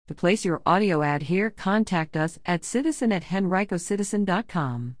To place your audio ad here, contact us at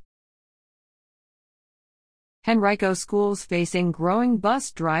citizen@henricocitizen.com. Henrico schools facing growing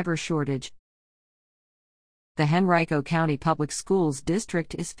bus driver shortage. The Henrico County Public Schools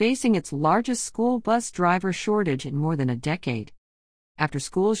District is facing its largest school bus driver shortage in more than a decade. After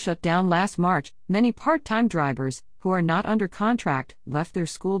schools shut down last March, many part-time drivers, who are not under contract, left their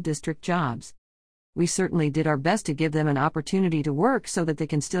school district jobs. We certainly did our best to give them an opportunity to work so that they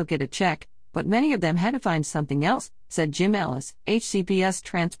can still get a check, but many of them had to find something else, said Jim Ellis, HCPS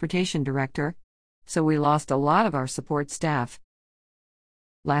Transportation Director. So we lost a lot of our support staff.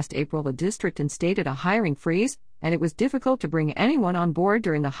 Last April, the district instated a hiring freeze, and it was difficult to bring anyone on board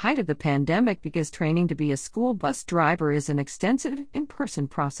during the height of the pandemic because training to be a school bus driver is an extensive, in-person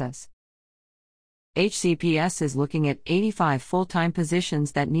process. HCPS is looking at 85 full-time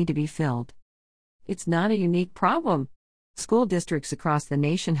positions that need to be filled. It's not a unique problem. School districts across the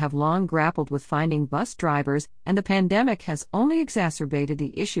nation have long grappled with finding bus drivers, and the pandemic has only exacerbated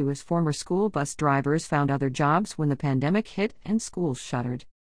the issue as former school bus drivers found other jobs when the pandemic hit and schools shuttered.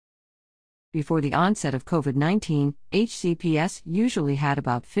 Before the onset of COVID-19, HCPS usually had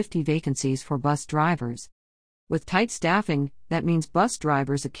about 50 vacancies for bus drivers. With tight staffing, that means bus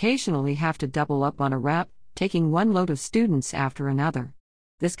drivers occasionally have to double up on a route, taking one load of students after another.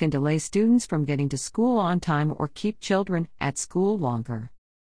 This can delay students from getting to school on time or keep children at school longer.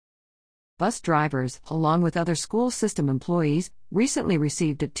 Bus drivers, along with other school system employees, recently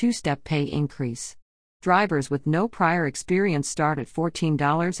received a two-step pay increase. Drivers with no prior experience start at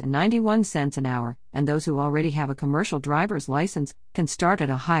 $14.91 an hour, and those who already have a commercial driver's license can start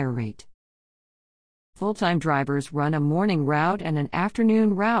at a higher rate. Full-time drivers run a morning route and an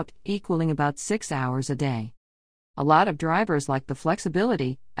afternoon route, equaling about 6 hours a day. A lot of drivers like the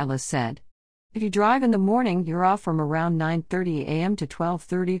flexibility, Ellis said. If you drive in the morning, you're off from around 9:30 a.m. to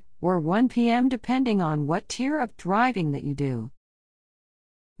 12:30 or 1 p.m. depending on what tier of driving that you do.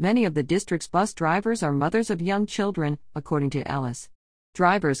 Many of the district's bus drivers are mothers of young children, according to Ellis.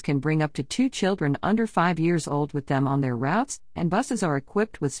 Drivers can bring up to 2 children under 5 years old with them on their routes, and buses are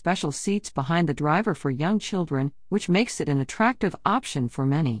equipped with special seats behind the driver for young children, which makes it an attractive option for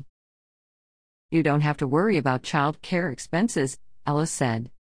many. You don't have to worry about child care expenses, Ellis said.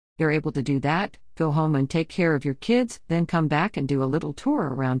 You're able to do that, go home and take care of your kids, then come back and do a little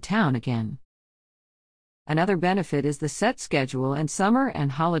tour around town again. Another benefit is the set schedule and summer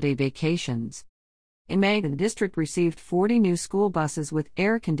and holiday vacations. In May, the district received 40 new school buses with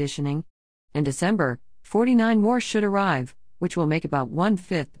air conditioning. In December, 49 more should arrive, which will make about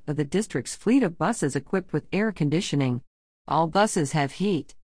 1/5 of the district's fleet of buses equipped with air conditioning. All buses have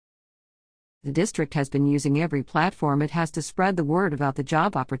heat. The district has been using every platform it has to spread the word about the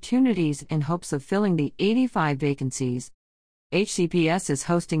job opportunities in hopes of filling the 85 vacancies. HCPS is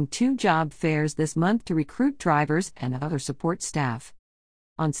hosting 2 job fairs this month to recruit drivers and other support staff.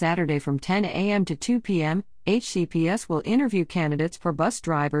 On Saturday from 10 a.m. to 2 p.m., HCPS will interview candidates for bus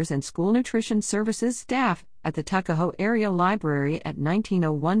drivers and school nutrition services staff at the Tuckahoe Area Library at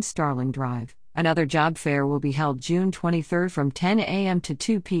 1901 Starling Drive. Another job fair will be held June 23 from 10 a.m. to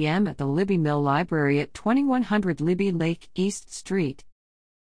 2 p.m. at the Libby Mill Library at 2100 Libby Lake East Street.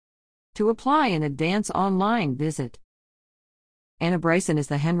 To apply in advance online, visit. Anna Bryson is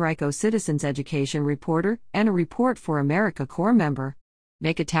the Henrico Citizens Education Reporter and a Report for America Corps member.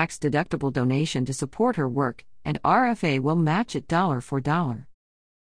 Make a tax-deductible donation to support her work, and RFA will match it dollar for dollar.